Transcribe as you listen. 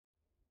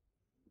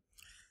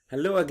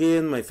Hello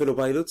again, my fellow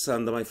pilots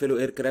and my fellow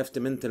aircraft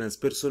maintenance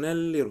personnel.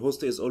 Your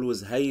host is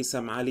always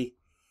Haysam Ali,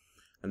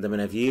 and I'm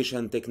an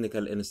aviation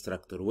technical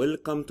instructor.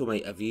 Welcome to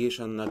my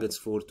aviation nuggets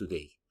for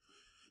today.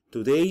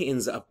 Today, in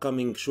the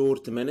upcoming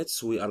short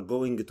minutes, we are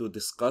going to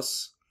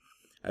discuss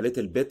a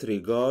little bit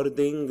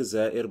regarding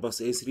the Airbus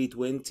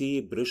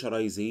A320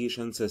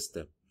 pressurization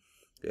system.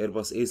 The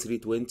Airbus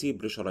A320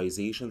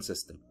 pressurization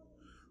system.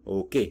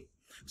 Okay.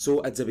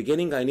 So at the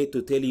beginning, I need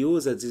to tell you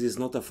that this is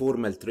not a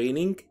formal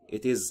training.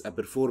 It is a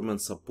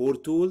performance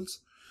support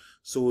tools.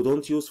 So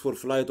don't use for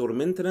flight or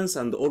maintenance,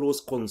 and always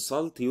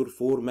consult your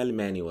formal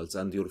manuals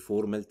and your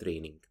formal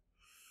training.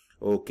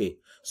 Okay.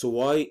 So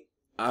why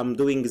I'm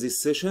doing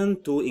this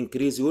session? To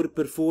increase your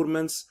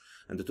performance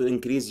and to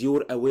increase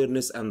your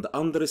awareness and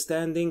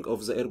understanding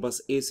of the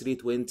Airbus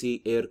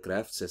A320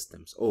 aircraft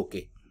systems.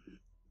 Okay.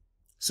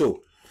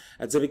 So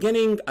at the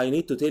beginning, I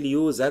need to tell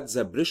you that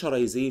the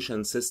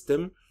pressurization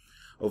system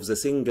of the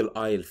single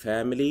aisle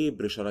family,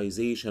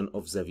 pressurization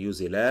of the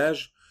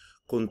fuselage,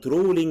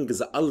 controlling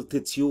the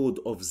altitude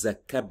of the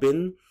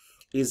cabin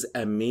is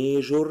a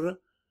major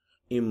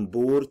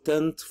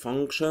important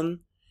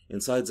function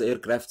inside the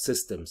aircraft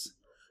systems.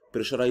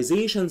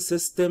 Pressurization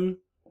system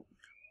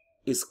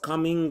is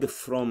coming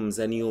from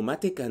the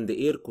pneumatic and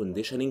the air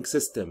conditioning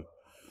system.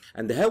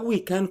 And how we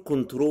can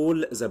control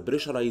the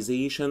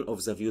pressurization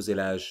of the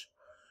fuselage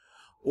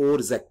or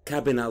the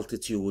cabin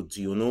altitude.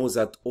 You know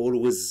that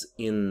always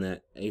in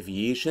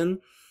aviation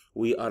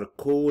we are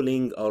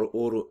calling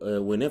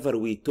whenever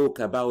we talk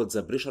about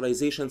the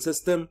pressurization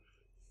system,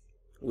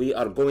 we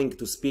are going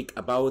to speak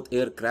about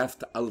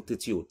aircraft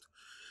altitude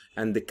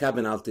and the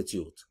cabin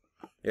altitude.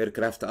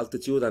 Aircraft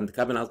altitude and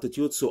cabin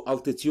altitude. So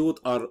altitude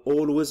are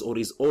always or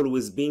is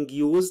always being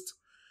used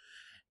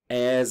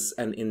as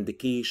an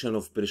indication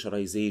of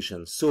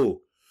pressurization.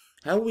 So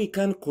how we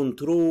can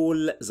control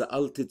the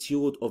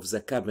altitude of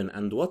the cabin,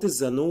 and what is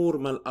the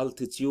normal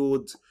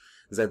altitude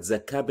that the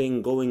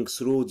cabin going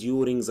through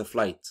during the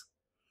flight?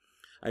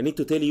 I need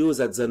to tell you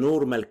that the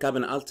normal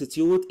cabin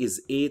altitude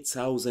is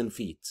 8,000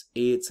 feet.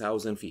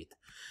 8,000 feet.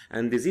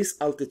 And this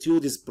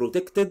altitude is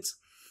protected.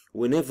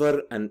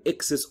 Whenever an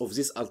excess of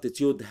this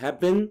altitude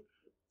happen,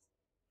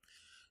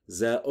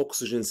 the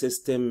oxygen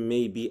system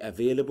may be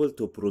available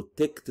to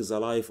protect the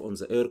life on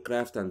the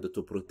aircraft and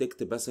to protect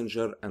the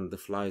passenger and the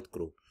flight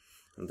crew.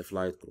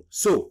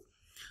 So,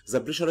 the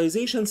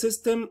pressurization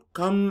system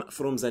come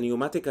from the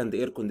pneumatic and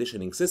air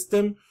conditioning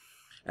system.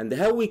 And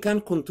how we can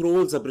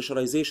control the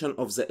pressurization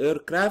of the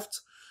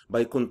aircraft?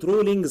 By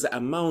controlling the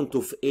amount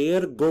of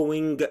air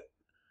going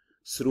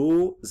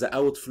through the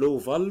outflow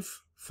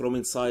valve from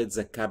inside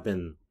the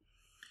cabin.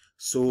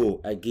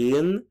 So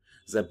again,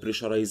 the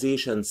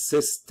pressurization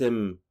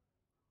system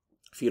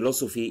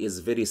philosophy is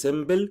very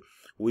simple.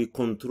 We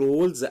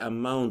control the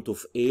amount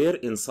of air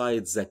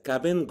inside the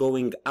cabin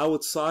going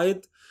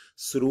outside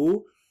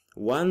through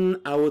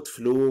one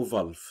outflow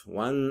valve.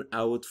 One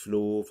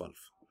outflow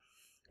valve.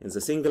 In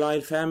the single aisle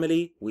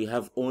family, we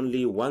have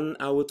only one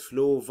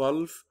outflow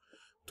valve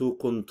to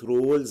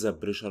control the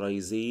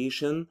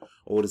pressurization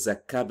or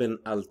the cabin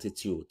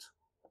altitude.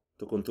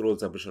 To control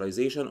the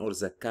pressurization or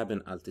the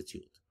cabin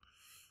altitude.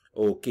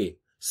 Okay.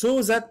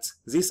 So that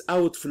this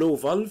outflow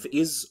valve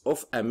is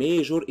of a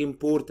major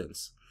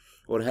importance,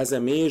 or has a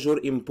major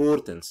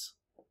importance.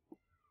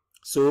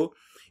 So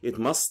it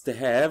must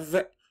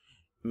have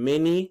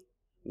many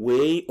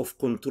way of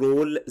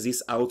control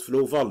this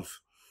outflow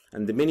valve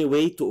and many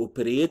way to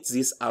operate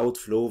this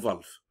outflow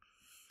valve.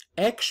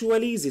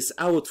 Actually, this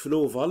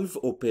outflow valve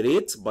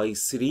operates by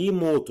 3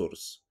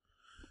 motors,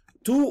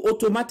 2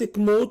 automatic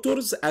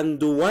motors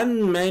and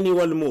 1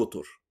 manual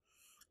motor.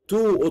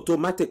 2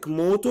 automatic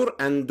motor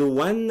and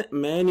 1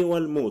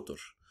 manual motor.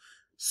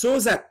 So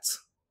that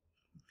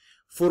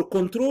for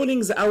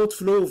controlling the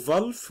outflow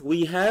valve,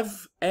 we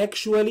have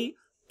actually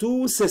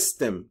 2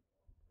 systems.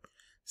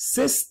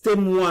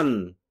 System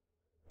 1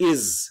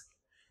 is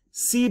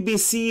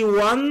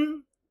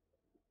CBC1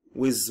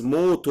 with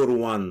motor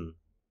 1.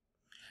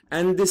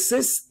 And the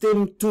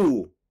system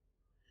 2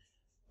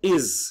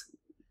 is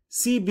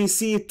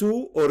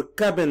CBC2 or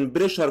cabin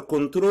pressure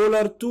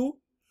controller 2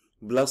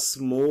 plus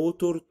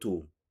motor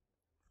 2.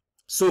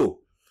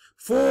 So,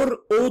 for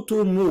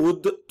auto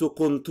mode to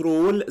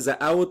control the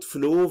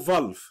outflow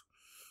valve,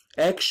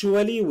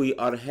 actually we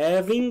are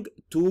having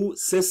 2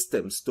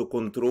 systems to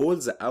control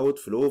the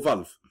outflow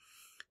valve.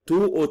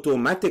 2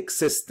 automatic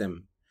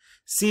system.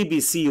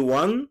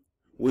 CBC1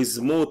 with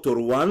motor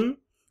 1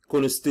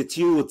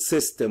 constitute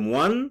system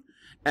 1,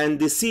 and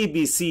the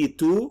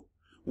CBC2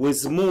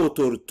 with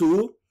motor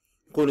 2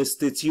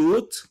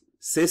 constitute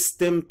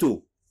system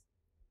 2.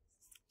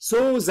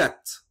 So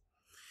that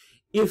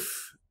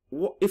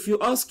if you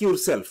ask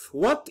yourself,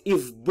 what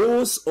if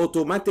both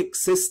automatic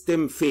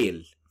system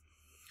fail?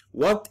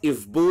 What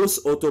if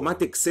both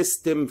automatic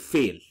system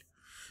fail?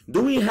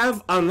 Do we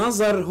have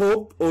another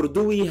hope, or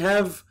do we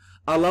have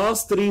a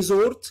last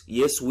resort?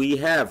 Yes, we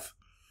have.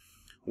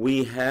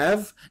 We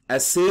have a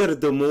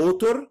third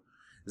motor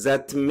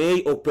that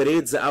may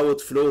operate the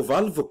outflow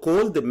valve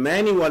called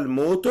manual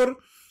motor,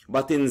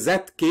 But in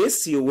that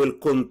case, you will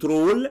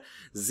control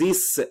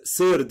this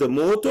third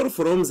motor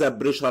from the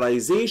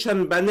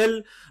pressurization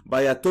panel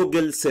by a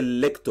toggle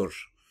selector.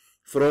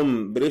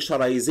 From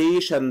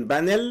pressurization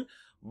panel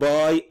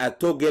by a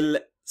toggle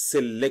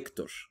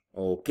selector.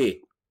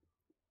 Okay.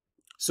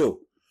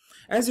 So,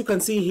 as you can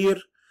see here,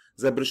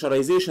 the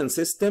pressurization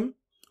system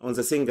on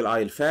the single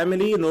aisle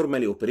family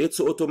normally operates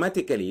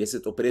automatically. Yes,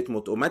 it operates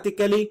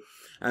automatically,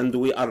 and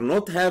we are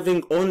not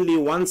having only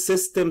one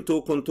system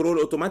to control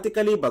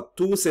automatically, but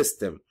two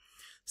systems.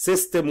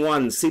 System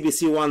 1,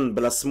 CBC1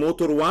 plus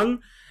motor 1,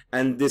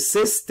 and the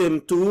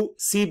system 2,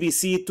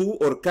 CBC2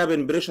 or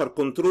cabin pressure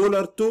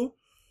controller 2,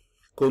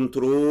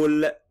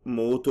 control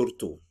motor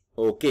 2.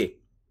 Okay.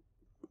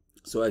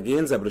 So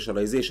again, the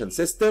pressurization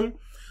system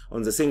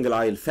on the single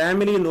aisle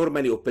family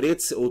normally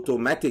operates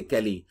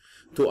automatically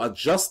to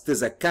adjust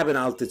the cabin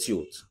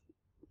altitude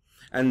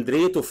and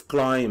rate of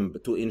climb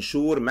to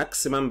ensure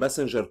maximum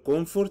passenger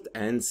comfort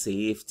and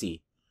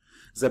safety.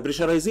 The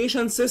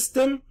pressurization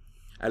system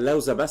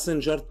allows the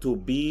passenger to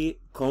be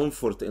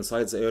comfort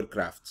inside the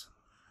aircraft,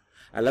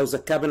 allows the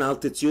cabin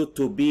altitude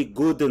to be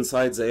good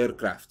inside the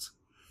aircraft,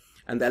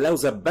 and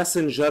allows the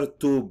passenger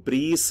to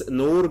breathe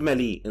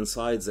normally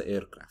inside the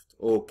aircraft.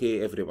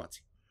 Okay, everybody.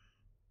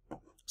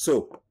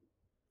 So,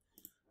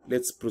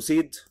 let's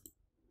proceed.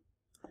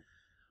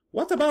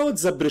 What about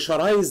the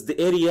pressurized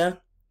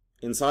area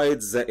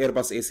inside the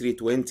Airbus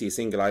A320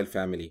 single aisle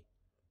family?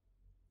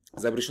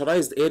 The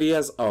pressurized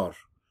areas are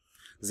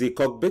the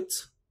cockpit,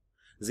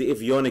 the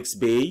avionics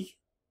bay,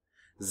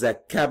 the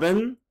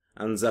cabin,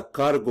 and the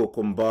cargo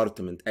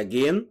compartment.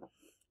 Again,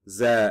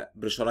 the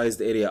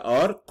pressurized area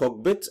are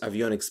cockpit,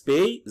 avionics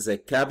bay, the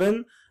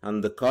cabin,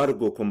 and the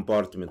cargo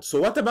compartment.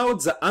 So what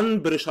about the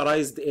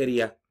unpressurized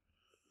area?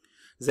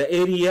 The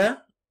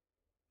area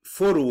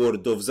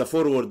forward of the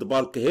forward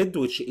bulkhead,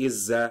 which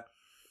is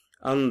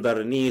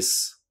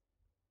underneath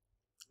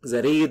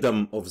the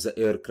radome of the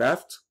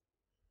aircraft,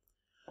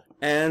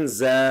 and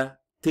the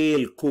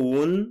tail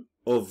cone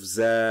of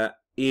the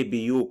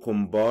ABU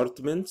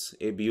compartment,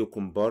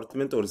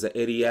 or the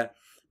area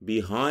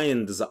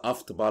behind the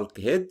aft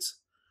bulkhead,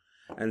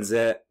 and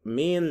the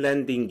main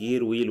landing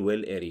gear wheel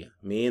well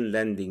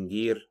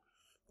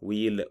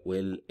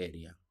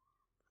area,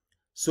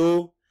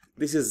 So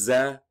this is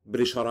the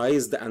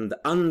pressurized and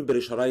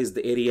unpressurized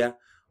area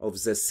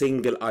of the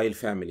single aisle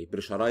family.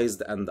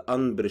 Pressurized and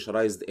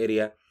unpressurized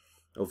area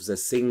of the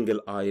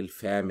single aisle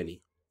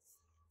family.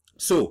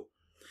 So,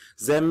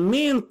 the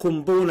main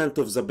component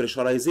of the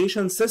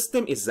pressurization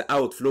system is the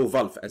outflow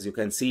valve, as you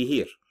can see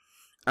here.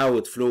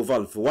 Outflow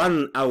valve,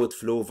 one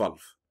outflow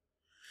valve.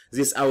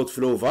 This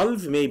outflow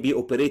valve may be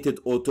operated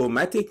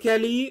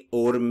automatically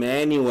or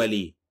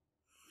manually.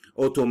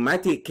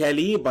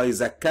 Automatically by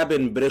the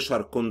cabin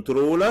pressure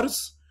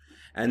controllers,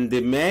 and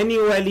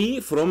manually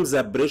from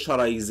the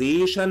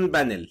pressurization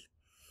panel.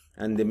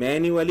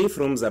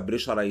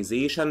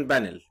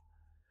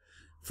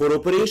 For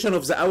operation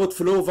of the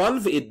outflow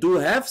valve, it do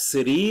have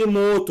 3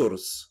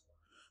 motors.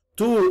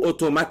 2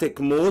 automatic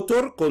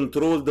motor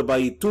controlled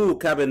by 2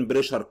 cabin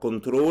pressure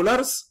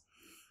controllers,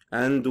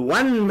 and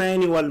 1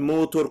 manual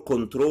motor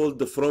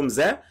controlled from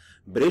the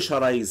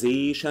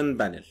pressurization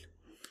panel.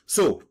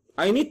 So,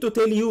 I need to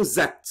tell you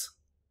that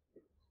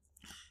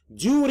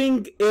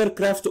during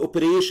aircraft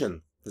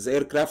operation, the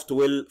aircraft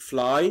will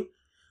fly,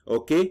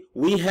 okay,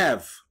 we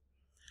have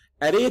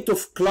a rate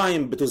of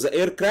climb to the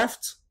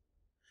aircraft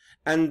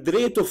and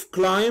rate of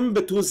climb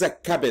to the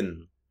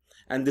cabin,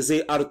 and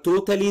they are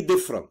totally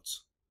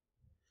different.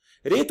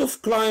 Rate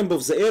of climb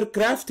of the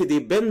aircraft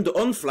depend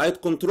on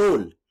flight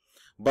control,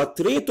 but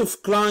rate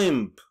of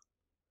climb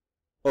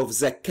of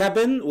the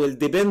cabin will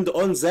depend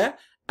on the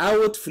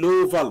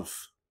outflow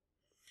valve.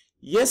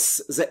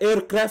 Yes, the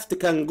aircraft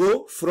can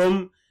go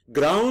from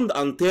ground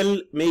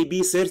until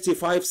maybe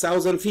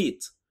 35,000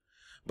 feet,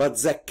 but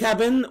the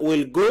cabin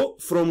will go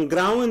from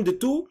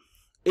ground to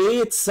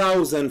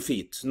 8,000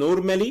 feet.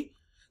 Normally,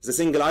 the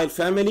single aisle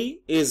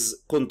family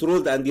is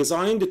controlled and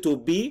designed to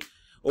be,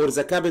 or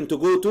the cabin to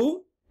go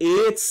to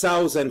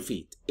 8,000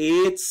 feet.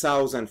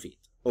 8,000 feet.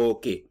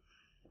 Okay.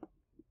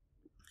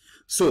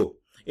 So,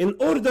 in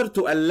order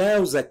to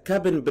allow the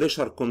cabin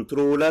pressure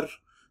controller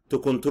to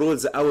control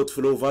the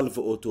outflow valve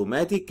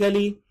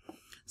automatically,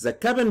 the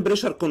cabin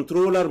pressure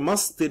controller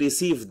must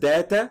receive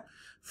data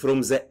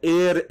from the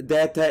Air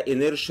Data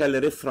Inertial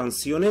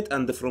Reference Unit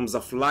and from the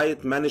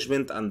Flight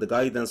Management and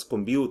Guidance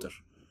Computer,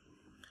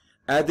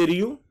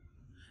 ADRU,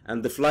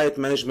 and the Flight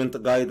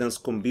Management Guidance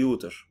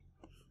Computer.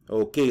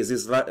 Okay, this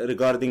is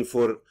regarding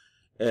for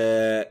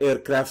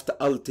aircraft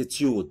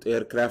altitude.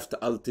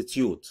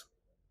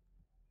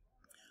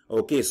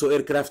 Okay, so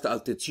aircraft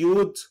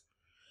altitude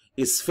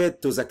is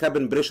fed to the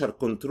cabin pressure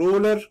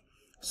controller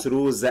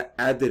through the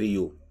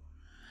ADRU.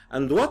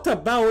 And what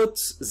about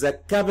the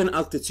cabin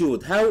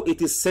altitude? How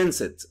it is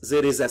sensed?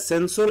 There is a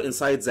sensor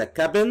inside the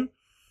cabin.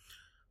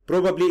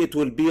 Probably it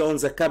will be on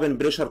the cabin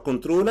pressure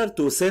controller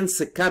to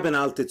sense cabin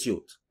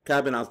altitude.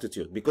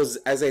 Because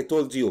as I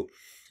told you,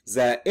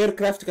 the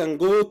aircraft can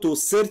go to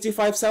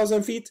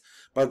 35,000 feet,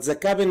 but the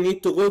cabin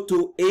need to go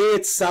to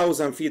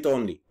 8,000 feet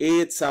only,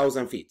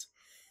 8,000 feet.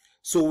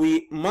 So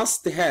we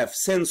must have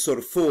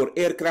sensor for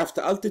aircraft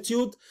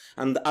altitude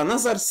and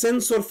another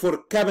sensor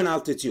for cabin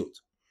altitude.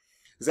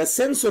 The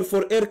sensor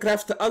for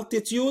aircraft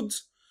altitude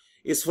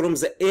is from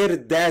the air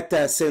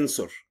data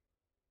sensor.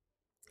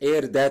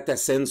 Air data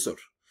sensor.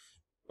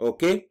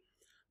 Okay?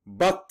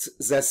 But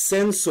the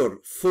sensor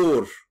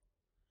for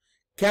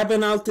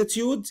cabin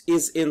altitude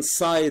is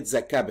inside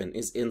the cabin.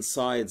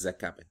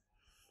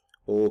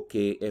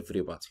 Okay,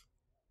 everybody.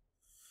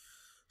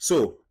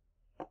 So,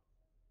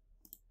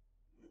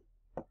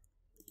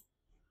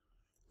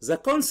 the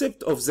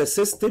concept of the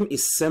system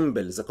is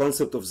simple. The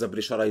concept of the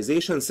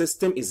pressurization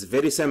system is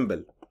very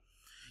simple.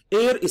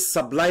 Air is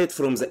supplied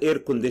from the air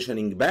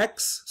conditioning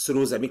bags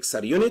through the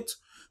mixer unit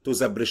to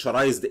the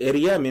pressurized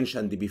area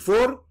mentioned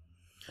before,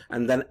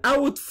 and an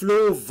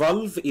outflow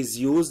valve is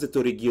used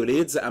to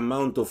regulate the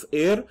amount of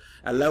air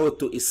allowed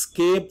to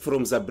escape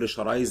from the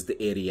pressurized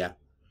area.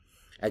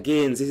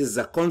 Again, this is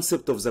the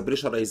concept of the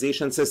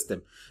pressurization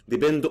system.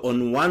 Depend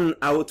on one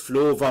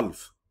outflow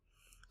valve.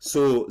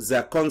 So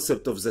the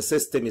concept of the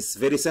system is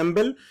very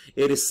simple.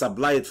 Air is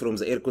supplied from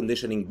the air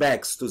conditioning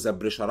bags to the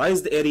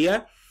pressurized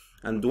area,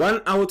 and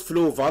one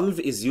outflow valve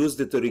is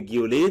used to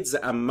regulate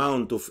the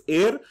amount of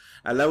air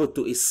allowed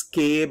to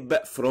escape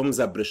from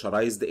the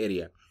pressurized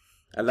area.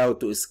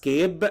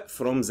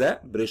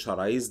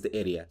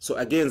 So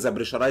again, the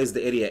pressurized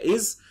area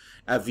is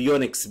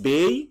avionics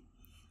bay,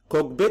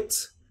 cockpit,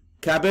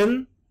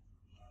 cabin,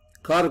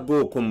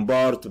 cargo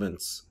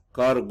compartments.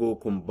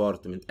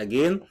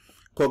 Again,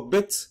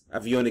 cockpit,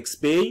 avionics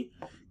bay,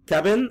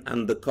 cabin,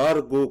 and the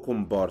cargo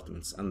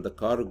compartments.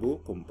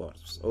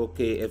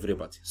 Okay,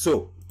 everybody.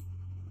 So,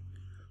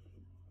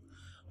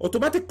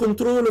 automatic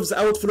control of the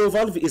outflow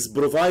valve is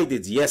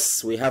provided.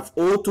 Yes, we have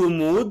auto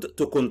mode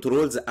to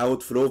control the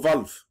outflow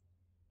valve.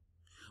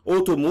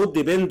 Auto mode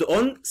depend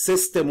on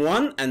system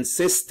 1 and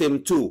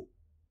system 2.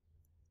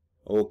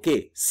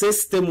 Okay,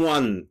 system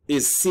 1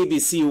 is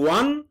CBC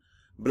 1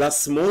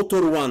 plus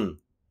motor 1.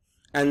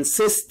 And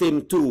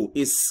system 2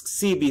 is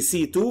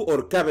CBC 2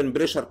 or cabin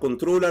pressure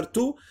controller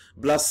 2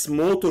 plus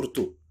motor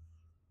 2.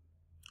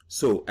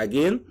 So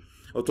again,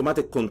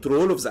 automatic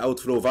control of the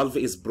outflow valve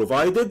is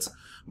provided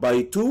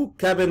by two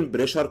cabin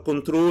pressure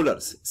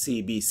controllers,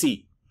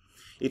 CBC.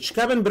 Each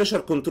cabin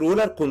pressure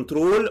controller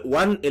control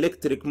one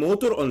electric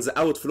motor on the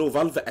outflow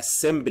valve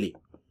assembly.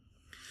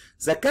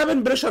 The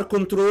cabin pressure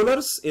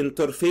controllers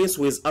interface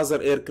with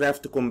other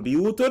aircraft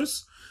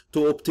computers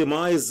to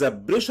optimize the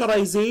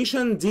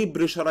pressurization,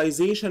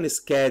 depressurization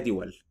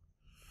schedule.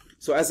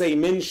 So as I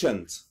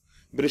mentioned,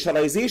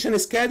 pressurization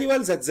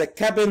schedule that the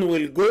cabin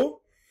will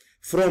go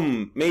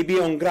from maybe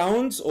on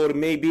ground or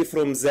maybe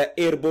from the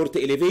airport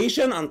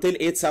elevation until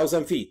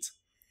 8,000 feet.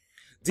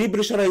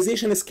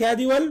 Depressurization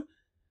schedule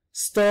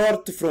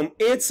start from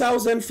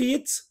 8,000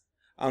 feet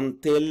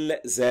until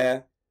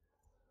the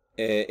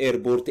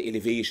airport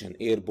elevation.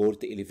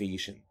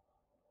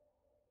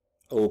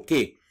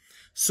 Okay.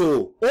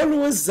 So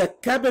always the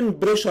cabin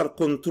pressure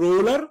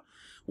controller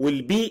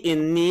will be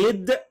in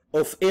need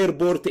of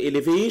airport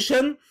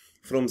elevation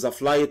from the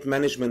flight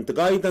management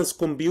guidance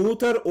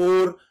computer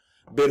or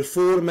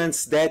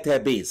performance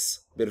database.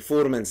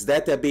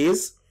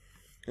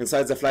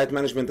 Inside the flight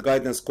management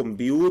guidance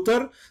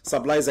computer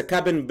supplies a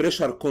cabin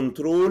pressure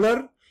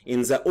controller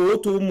in the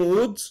auto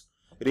mode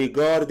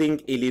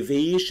regarding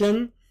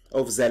elevation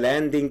of the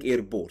landing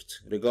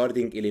airport.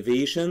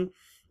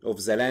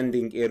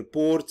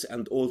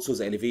 And also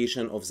the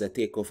elevation of the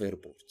takeoff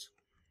airport.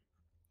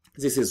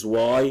 This is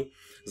why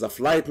the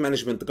flight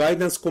management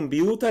guidance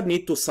computer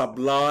need to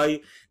supply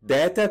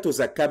data to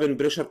the cabin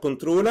pressure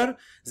controller.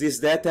 This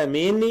data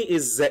mainly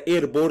is the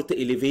airport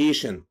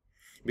elevation,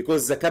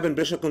 because the cabin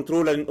pressure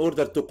controller, in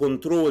order to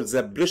control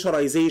the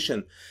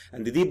pressurization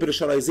and the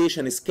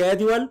depressurization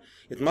schedule,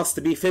 it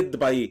must be fed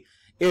by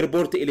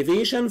airport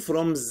elevation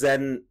from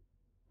the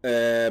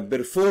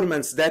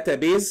performance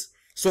database.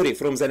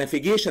 From the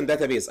navigation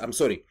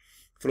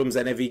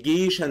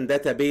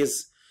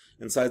database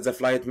inside the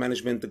flight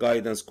management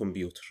guidance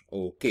computer.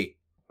 Okay.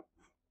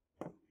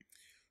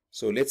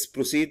 So let's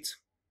proceed.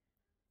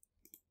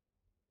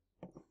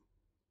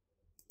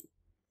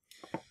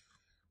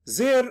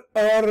 There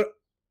are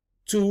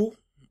two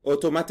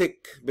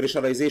automatic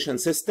pressurization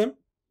systems.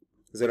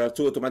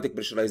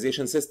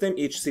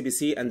 Each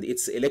CBC and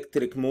its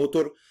electric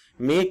motor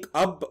make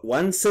up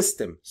one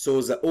system. So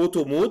the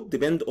auto mode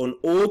depend on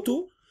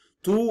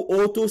two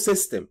auto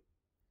system.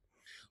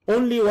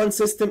 Only one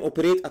system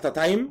operate at a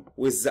time,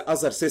 with the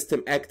other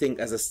system acting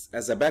as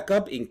a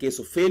backup in case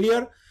of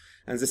failure,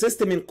 and the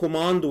system in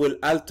command will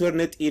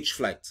alternate each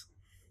flight.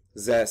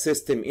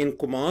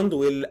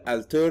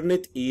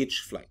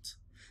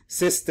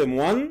 System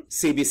 1,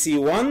 CBC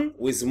 1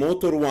 with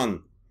motor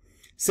 1.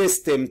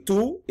 System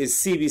 2 is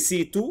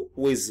CBC 2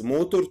 with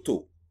motor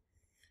 2.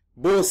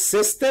 Both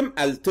systems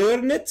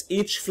alternate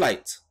each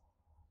flight.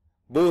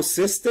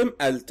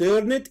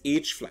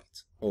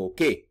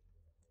 Okay.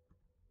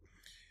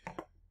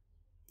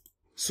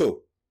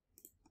 So,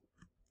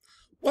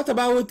 What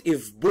about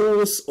if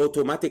both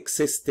automatic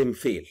system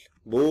fail?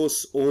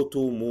 Both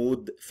auto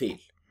mode fail.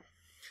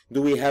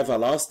 Do we have a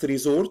last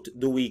resort?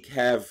 Do we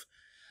have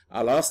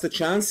a last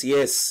chance?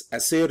 Yes, a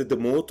third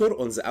motor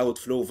on the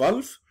outflow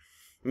valve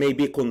may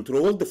be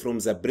controlled from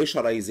the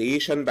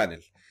pressurization panel.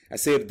 A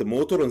third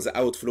motor on the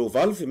outflow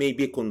valve may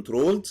be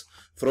controlled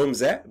from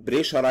the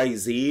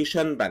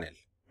pressurization panel.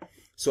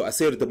 So a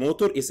third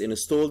motor is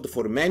installed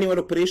for manual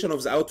operation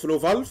of the outflow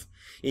valve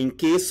in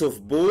case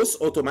of both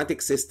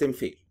automatic system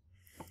fail.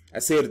 A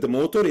third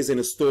motor is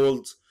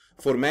installed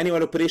for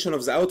manual operation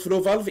of the outflow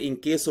valve in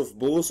case of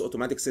both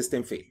automatic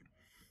system fail.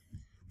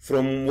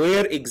 From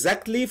where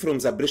exactly? From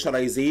the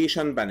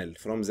pressurization panel.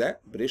 From the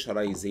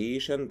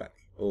pressurization panel.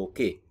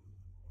 Okay.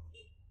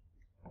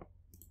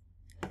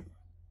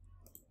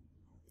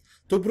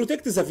 To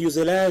protect the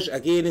fuselage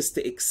against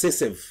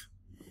excessive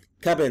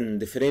cabin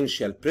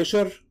differential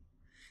pressure,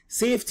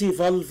 safety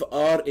valves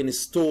are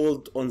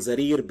installed on the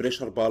rear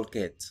pressure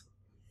bulkhead.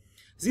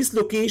 This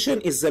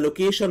location is the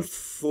location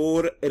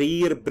for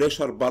rear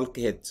pressure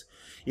bulkhead.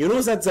 You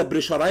know that the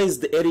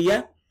pressurized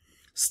area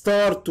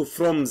starts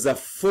from the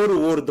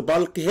forward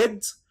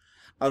bulkhead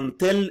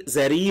until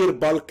the rear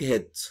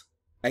bulkhead.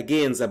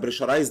 Again, the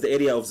pressurized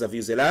area of the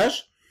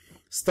fuselage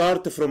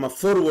starts from a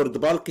forward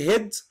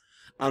bulkhead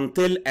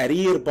until a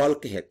rear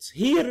bulkhead.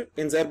 Here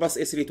in the Airbus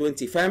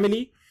A320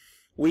 family,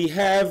 we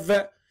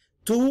have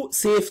two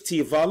safety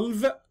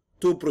valves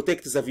to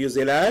protect the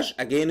fuselage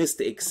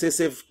against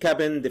excessive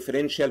cabin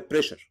differential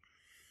pressure,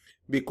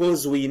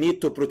 because we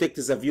need to protect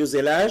the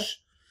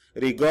fuselage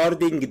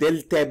regarding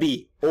delta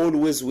B.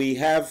 Always we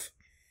have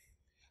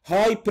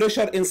high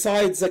pressure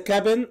inside the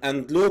cabin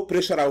and low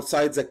pressure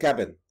outside the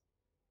cabin.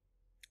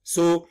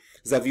 So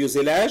the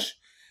fuselage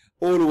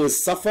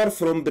always suffer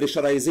from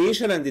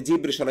pressurization and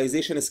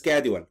depressurization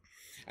schedule,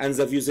 and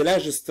the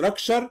fuselage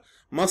structure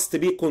must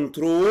be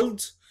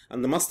controlled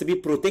and must be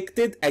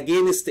protected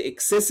against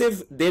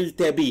excessive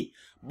delta B,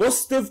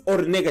 positive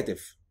or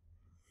negative.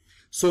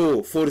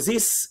 So for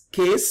this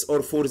case,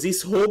 or for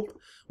this hope,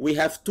 we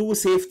have two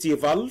safety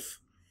valves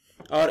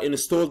are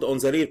installed on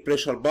the rear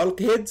pressure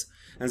bulkhead,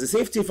 and the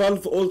safety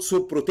valve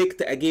also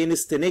protect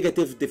against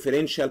negative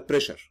differential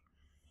pressure.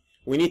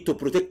 We need to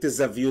protect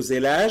the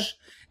fuselage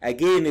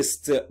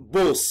against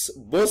both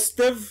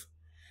positive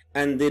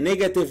and the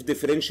negative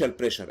differential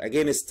pressure,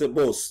 against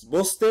both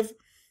positive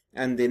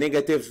and the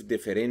negative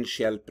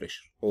differential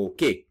pressure.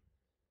 Okay.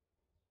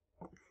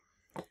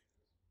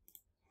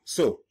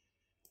 So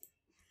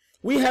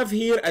we have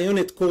here a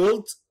unit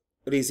called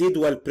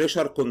residual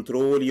pressure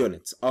control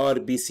unit,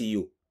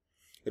 RPCU,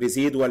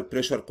 residual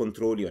pressure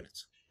control unit.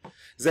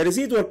 The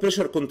residual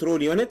pressure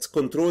control unit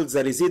controls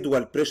the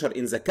residual pressure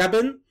in the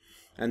cabin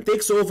and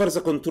takes over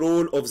the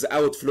control of the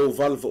outflow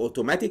valve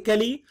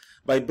automatically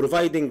by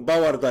providing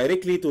power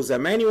directly to the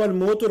manual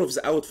motor of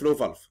the outflow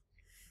valve.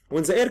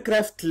 When the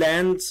aircraft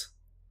lands,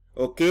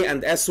 okay,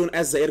 and as soon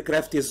as the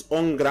aircraft is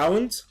on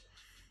ground,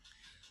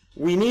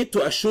 we need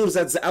to assure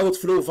that the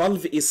outflow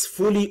valve is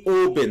fully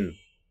open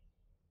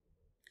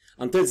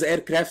until the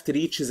aircraft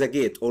reaches a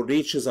gate or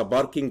reaches a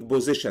parking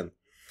position,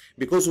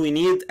 because we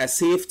need a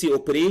safety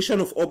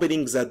operation of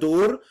opening the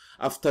door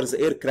after the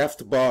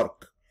aircraft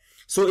park.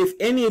 So if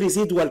any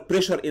residual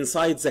pressure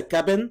inside the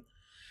cabin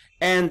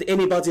and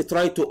anybody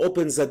try to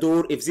open the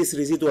door, if this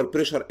residual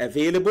pressure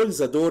available,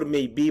 the door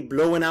may be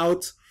blown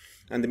out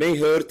and may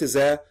hurt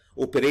the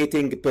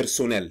operating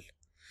personnel.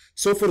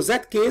 So for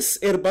that case,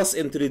 Airbus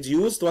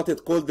introduced what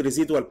it called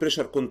residual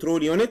pressure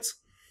control unit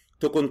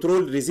to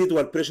control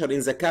residual pressure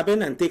in the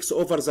cabin and takes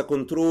over the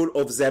control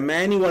of the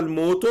manual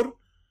motor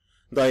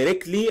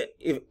directly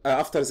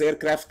after the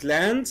aircraft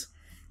lands,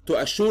 to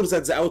assure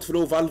that the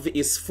outflow valve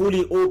is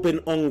fully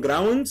open on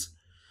ground.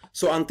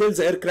 So until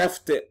the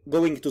aircraft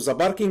going to the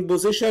parking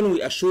position,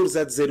 we assure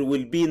that there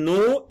will be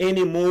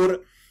any more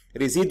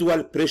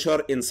residual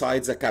pressure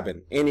inside the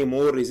cabin. Any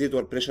more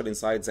residual pressure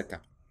inside the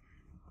cabin.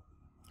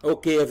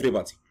 Okay,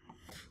 everybody.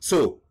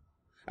 So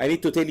I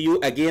need to tell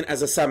you again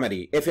as a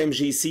summary,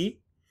 FMGC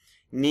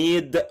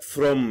needed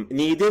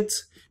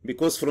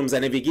because from the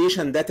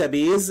navigation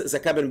database, the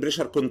cabin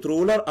pressure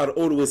controller are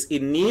always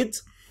in need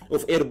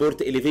of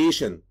airport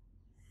elevation,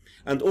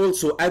 and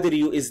also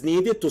ADRU is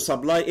needed to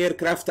supply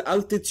aircraft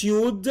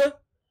altitude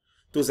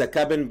to the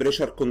cabin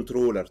pressure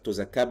controller,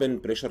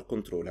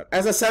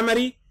 As a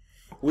summary,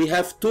 we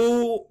have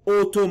two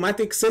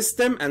automatic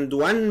system and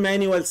one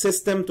manual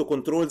system to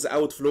control the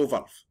outflow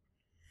valve.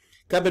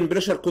 Cabin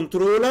pressure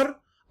controller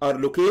are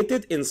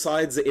located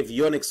inside the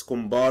avionics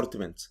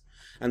compartment,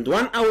 and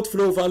one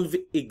outflow valve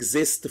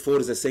exists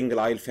for the single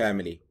aisle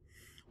family.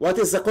 What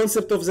is the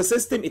concept of the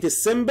system? It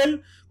is simple.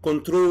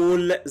 Control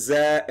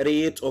the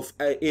rate of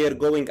air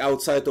going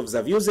outside of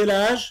the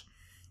fuselage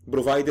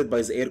provided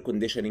by the air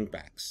conditioning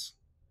packs.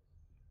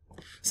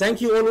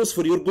 Thank you always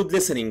for your good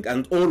listening,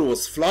 and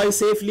always fly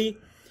safely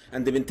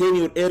and maintain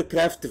your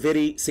aircraft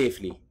very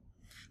safely.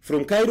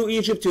 From Cairo,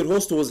 Egypt, your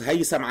host was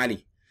Haysam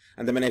Ali,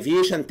 and I'm an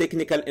aviation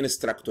technical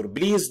instructor.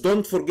 Please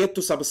don't forget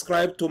to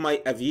subscribe to my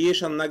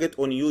Aviation Nugget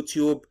on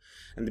YouTube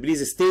and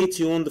please stay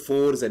tuned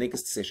for the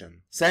next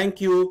session.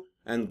 Thank you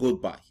and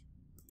goodbye.